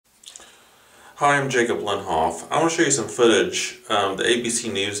Hi, I'm Jacob Lenhoff. I want to show you some footage the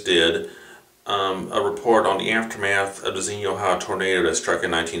ABC News did, a report on the aftermath of the Xenia, Ohio tornado that struck in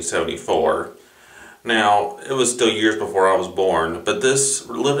 1974. Now, it was still years before I was born, but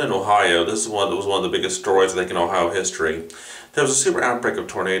living in Ohio, this was one of the biggest stories, I think, in Ohio history. There was a super outbreak of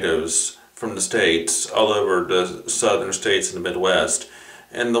tornadoes from the states, all over the southern states and the Midwest.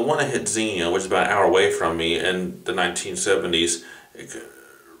 And the one that hit Xenia, which is about an hour away from me in the 1970s,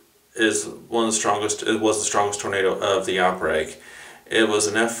 is one of the strongest. It was the strongest tornado of the outbreak. It was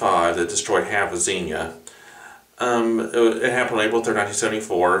an F5 that destroyed half of Xenia. It happened on April 3rd,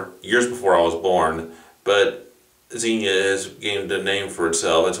 1974, years before I was born, but Xenia has gained a name for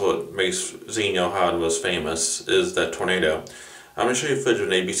itself. That's what makes Xenia, Ohio, the most famous, is that tornado. I'm going to show you footage of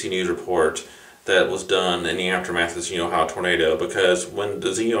an ABC News report that was done in the aftermath of the Xenia, Ohio tornado, because when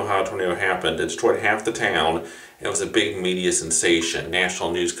the Xenia, Ohio tornado happened, it destroyed half the town. It was a big media sensation,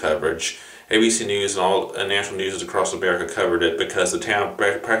 national news coverage. ABC News and all national news across America covered it because the town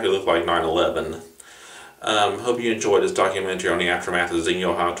practically looked like 9/11. Hope you enjoyed this documentary on the aftermath of the Xenia,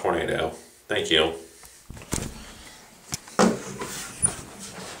 Ohio tornado. Thank you.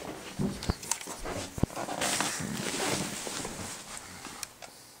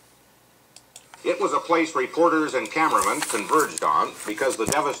 It was a place reporters and cameramen converged on because the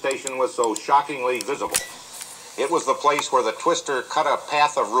devastation was so shockingly visible. It was the place where the twister cut a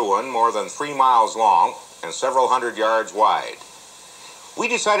path of ruin more than 3 miles long and several hundred yards wide. We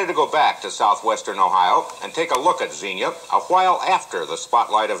decided to go back to southwestern Ohio and take a look at Xenia a while after the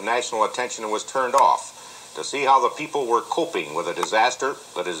spotlight of national attention was turned off to see how the people were coping with a disaster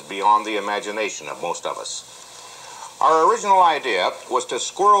that is beyond the imagination of most of us. Our original idea was to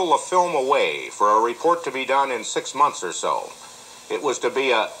squirrel the film away for a report to be done in 6 months or so. It was to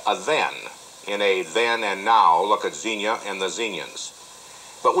be a then, in a then and now look at Xenia and the Xenians.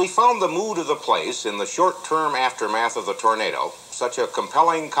 But we found the mood of the place in the short-term aftermath of the tornado such a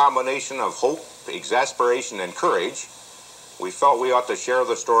compelling combination of hope, exasperation, and courage, we felt we ought to share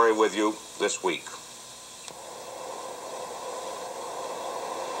the story with you this week.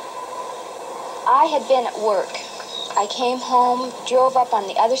 I had been at work. I came home, drove up on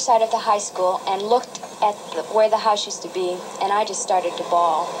the other side of the high school, and looked at where the house used to be, and I just started to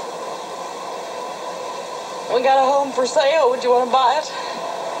bawl. We got a home for sale. Would you want to buy it?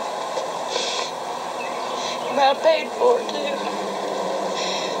 I paid for it, too.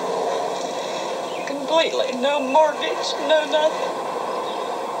 Completely. No mortgage, no nothing.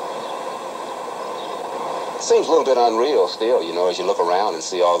 It seems a little bit unreal still, you know, as you look around and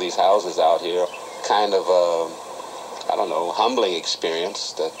see all these houses out here. Kind of I don't know, humbling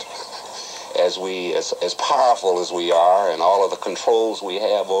experience that as powerful as we are and all of the controls we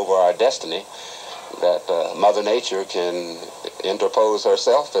have over our destiny, that Mother Nature can interpose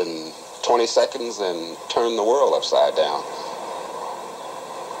herself in 20 seconds and turn the world upside down.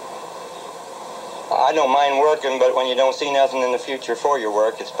 I don't mind working, but when you don't see nothing in the future for your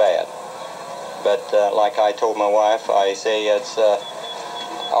work, it's bad. But like I told my wife, I say it's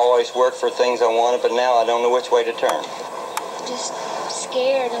I always worked for things I wanted, but now I don't know which way to turn. Just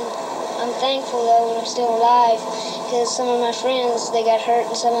scared. I'm thankful though that I'm still alive, because some of my friends, they got hurt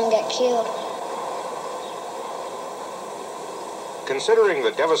and some of them got killed. Considering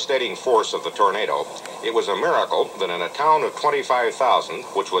the devastating force of the tornado, it was a miracle that in a town of 25,000,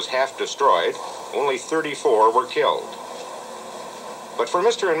 which was half destroyed, only 34 were killed. But for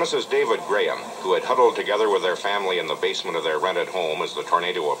Mr. and Mrs. David Graham, who had huddled together with their family in the basement of their rented home as the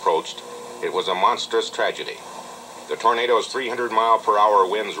tornado approached, it was a monstrous tragedy. The tornado's 300-mile-per-hour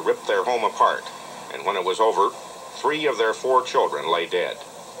winds ripped their home apart, and when it was over, 3 of their 4 children lay dead.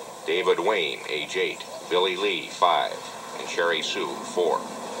 David Wayne, age 8, Billy Lee, 5, and Sherry Sue, 4.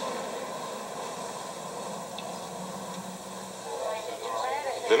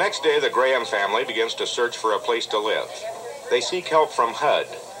 The next day, the Graham family begins to search for a place to live. They seek help from HUD,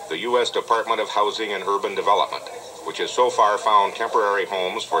 the U.S. Department of Housing and Urban Development, which has so far found temporary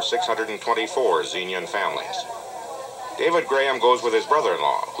homes for 624 Xenian families. David Graham goes with his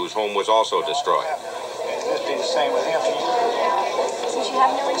brother-in-law, whose home was also destroyed. It'd be the same with him. Since you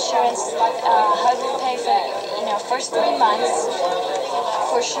have no insurance, HUD will pay for, first 3 months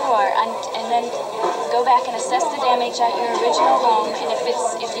for sure, and then go back and assess the damage at your original home, and if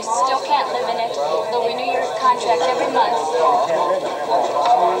you still can't live in it, they'll renew your contract every month.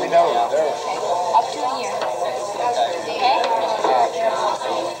 Up to a year. Okay?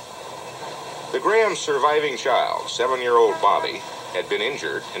 The Graham's surviving child, 7-year-old Bobby, had been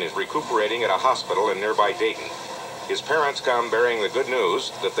injured and is recuperating at a hospital in nearby Dayton. His parents come bearing the good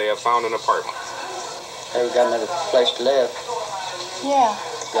news that they have found an apartment. Hey, we got another place to live. Yeah.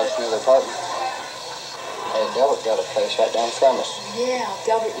 Got another apartment. Hey, Delbert got a place right down from us. Yeah,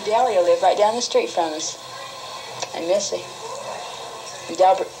 Delbert and Delia live right down the street from us. And Missy. And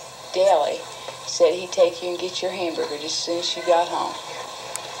Delbert Daly said he'd take you and get your hamburger just as soon as you got home.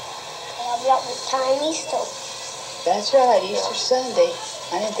 That was time Easter. That's right, Easter Sunday.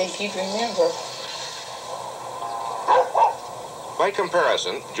 I didn't think you'd remember. By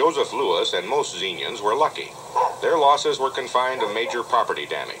comparison, Joseph Lewis and most Xenians were lucky. Their losses were confined to major property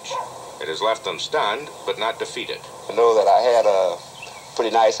damage. It has left them stunned, but not defeated. I know that I had a pretty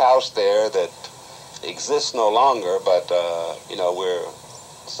nice house there that exists no longer, but, you know, we're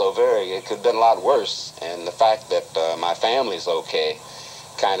so it could have been a lot worse. And the fact that my family's okay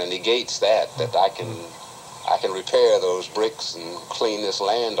kind of negates that I can repair those bricks and clean this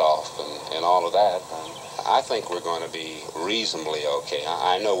land off and all of that. I think we're going to be reasonably okay.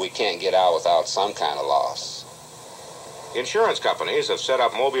 I know we can't get out without some kind of loss. Insurance companies have set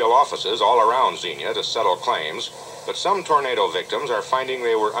up mobile offices all around Xenia to settle claims, but some tornado victims are finding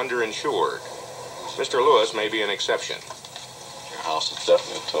they were underinsured. Mr. Lewis may be an exception. Your house is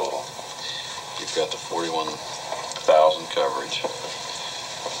definitely a total. You've got the $41,000 coverage,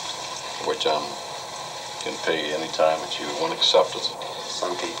 which I can pay you any time that you want to accept it.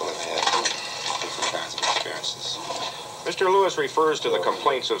 Some people have had different kinds of experiences. Mr. Lewis refers to the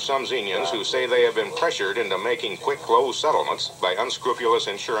complaints of some Xenians who say they have been pressured into making quick close settlements by unscrupulous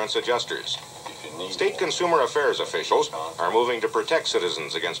insurance adjusters. State consumer affairs officials are moving to protect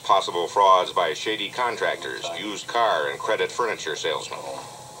citizens against possible frauds by shady contractors, used car and credit furniture salesmen.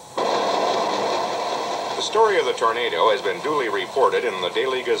 The story of the tornado has been duly reported in the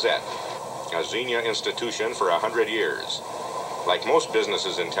Daily Gazette, a Xenia institution for 100 years. Like most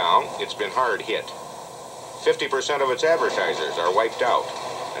businesses in town, it's been hard hit. 50% of its advertisers are wiped out,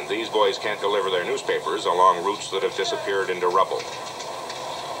 and these boys can't deliver their newspapers along routes that have disappeared into rubble.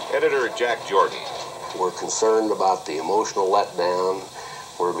 Editor Jack Jordan. We're concerned about the emotional letdown.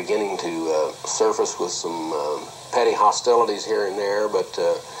 We're beginning to surface with some petty hostilities here and there, but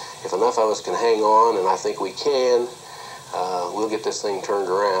if enough of us can hang on, and I think we can, we'll get this thing turned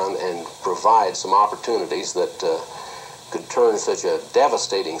around and provide some opportunities that could turn such a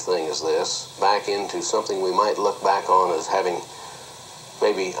devastating thing as this back into something we might look back on as having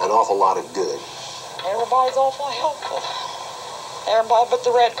maybe an awful lot of good. Everybody's awful helpful. Everybody but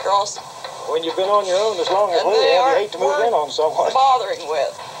the Red Cross. When you've been on your own as long as we have, you hate to move in on someone. Bothering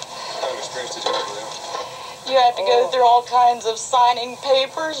with. What kind of experience did you have with them? You have to go through all kinds of signing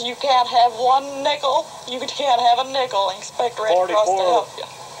papers. You can't have one nickel. You can't have a nickel and expect the Red Cross to help you.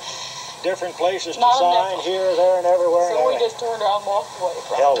 Different places to Not sign, here, there, and everywhere. So we just turned around and walked away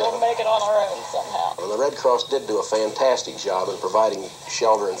from it. We'll make it on our own somehow. Well, the Red Cross did do a fantastic job in providing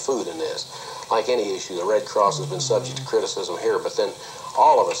shelter and food in this. Like any issue, the Red Cross has been subject to criticism here, but then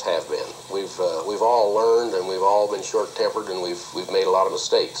all of us have been. We've all learned, and we've all been short-tempered, and we've made a lot of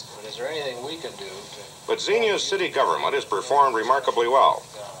mistakes. But is there anything we can do But Xenia's city government has performed remarkably well.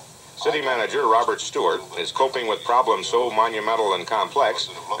 City manager Robert Stewart is coping with problems so monumental and complex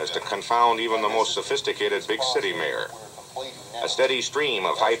as to confound even the most sophisticated big city mayor. A steady stream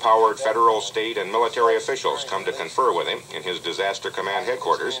of high-powered federal, state, and military officials come to confer with him in his disaster command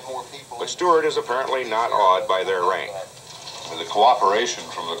headquarters, but Stewart is apparently not awed by their rank. The cooperation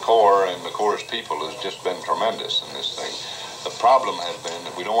from the Corps and the Corps' people has just been tremendous in this thing. The problem has been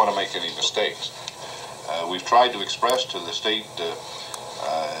that we don't want to make any mistakes. We've tried to express to the state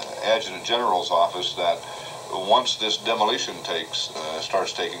Adjutant General's office that once this demolition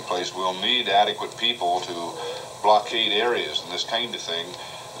starts taking place, we'll need adequate people to blockade areas and this kind of thing.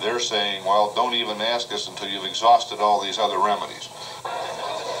 They're saying, well, don't even ask us until you've exhausted all these other remedies.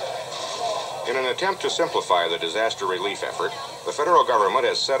 In an attempt to simplify the disaster relief effort, the federal government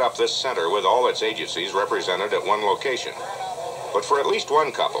has set up this center with all its agencies represented at one location. But for at least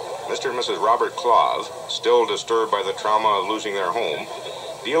one couple, Mr. and Mrs. Robert Clove, still disturbed by the trauma of losing their home,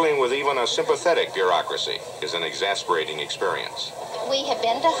 dealing with even a sympathetic bureaucracy is an exasperating experience. We have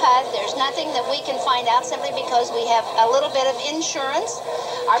been to HUD. There's nothing that we can find out simply because we have a little bit of insurance.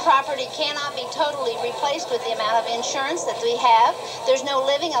 Our property cannot be totally replaced with the amount of insurance that we have. There's no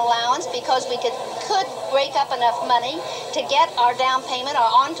living allowance because we could break up enough money to get our down payment or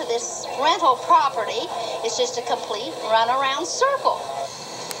onto this rental property. It's just a complete runaround circle.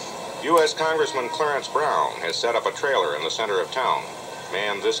 U.S. Congressman Clarence Brown has set up a trailer in the center of town,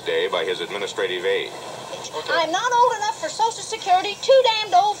 manned this day by his administrative aide. I'm not old enough for Social Security, too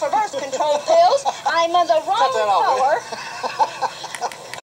damned old for birth control pills. I'm of the wrong color.